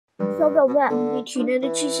小表妹，你体内的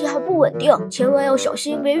气息还不稳定，千万要小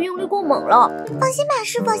心，别用力过猛了。放心吧，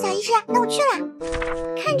师傅，小医师，那我去了。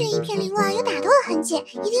看着一片凌乱有打斗的痕迹，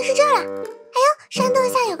一定是这儿了。哎呦，山洞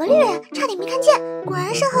下有个绿人，差点没看见。果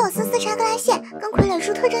然身后有丝查克拉线，跟傀儡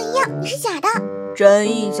书特征一样，你是假的。真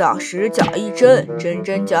亦假时，假亦真，真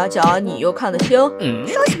真假假，你又看得清？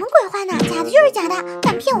说什么鬼话呢？假的就是假的，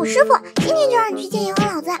敢骗我师傅，今天就让你去见阎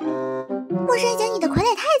王老子！我深觉你的傀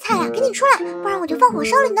儡太菜了，赶紧出来，不然我就放火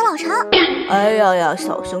烧了你的老巢！哎呀，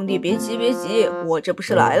小兄弟别急，我这不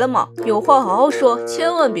是来了吗？有话好好说，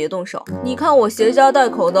千万别动手。你看我携家带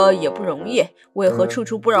口的也不容易，为何处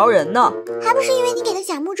处不饶人呢？还不是因为你给的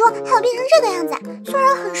假木珠，害我变成这个样子。虽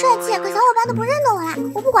然很帅气，可小伙伴都不认得我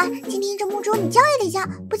了。我不管，今天这木珠你交也得交，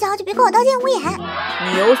不交就别给我刀剑无眼。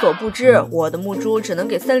你有所不知，我的木珠只能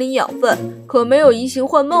给森林养分，可没有移形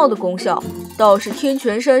换貌的功效。倒是天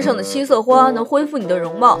泉山上的七色花能恢复你的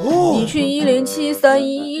容貌，你去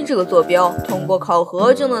107311这个坐标，通过考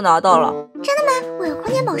核就能拿到了。真的吗？我有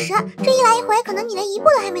空间宝石，这一来一回，可能你连一步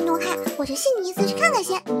都还没挪开，我就信你一次去看看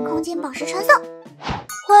先。空间宝石传送。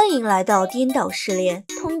欢迎来到颠倒试炼，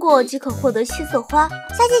通过即可获得七色花。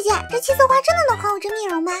小姐姐，这七色花真的能还我真面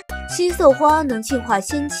容吗？七色花能净化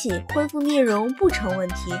仙气，恢复面容不成问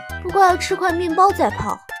题，不过要吃块面包再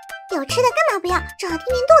泡。有吃的干嘛不要？正好填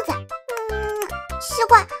填肚子。奇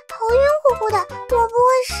怪，头晕乎乎的，我不会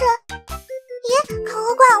是……咦，考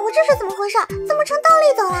核官，我这是怎么回事？怎么成倒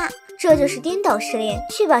立走了？这就是颠倒试炼，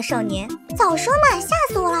去吧少年。早说嘛，吓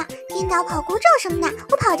死我了！颠倒跑酷这有什么的？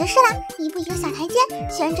我跑就是了，一步一个小台阶，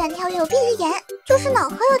旋转跳跃我闭着眼，就是脑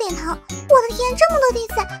壳有点疼。我的天，这么多地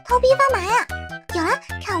刺，头皮发麻呀！有了，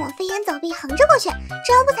看我飞檐走壁横着过去，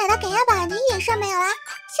只要不踩到赶鸭板就一点事儿没有啦。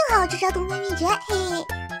幸好这招独门秘诀，嘿嘿。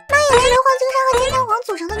妈呀，这硫磺金沙和金弹簧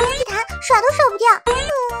组成的牛皮弹，甩都甩不掉，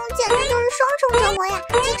简直就是双重折磨呀！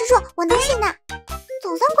记住，我能行的。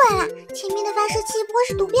总算过来了，前面的发射器不会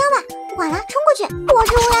是毒镖吧？不管了，冲过去！我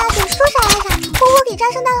这乌鸦嘴说啥来啥，活活给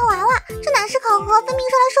扎成大头娃娃，这哪是考核，分明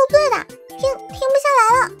是来受罪的。停不下来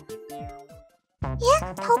了。耶，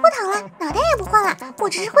头不疼了，脑袋也不晃了，我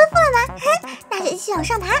这是恢复了吗？哼，那就继续往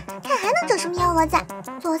上爬，看还能整什么幺蛾子。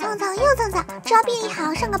左蹭蹭右蹭蹭，只要臂力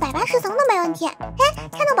好，上个180层都没问题。嘿，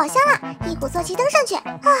看到宝箱了，一鼓作气登上去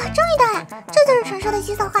啊，终于到了，这就是传说的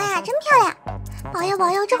七色花呀，真漂亮！保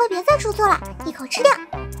佑，这回别再出错了，一口吃掉。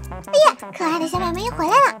哎呀，可爱的小表妹回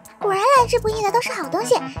来了，果然来之不易的都是好东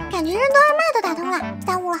西，感觉任督二脉都打通了，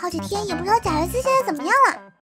耽误了好几天，也不知道贾维斯现在怎么样了。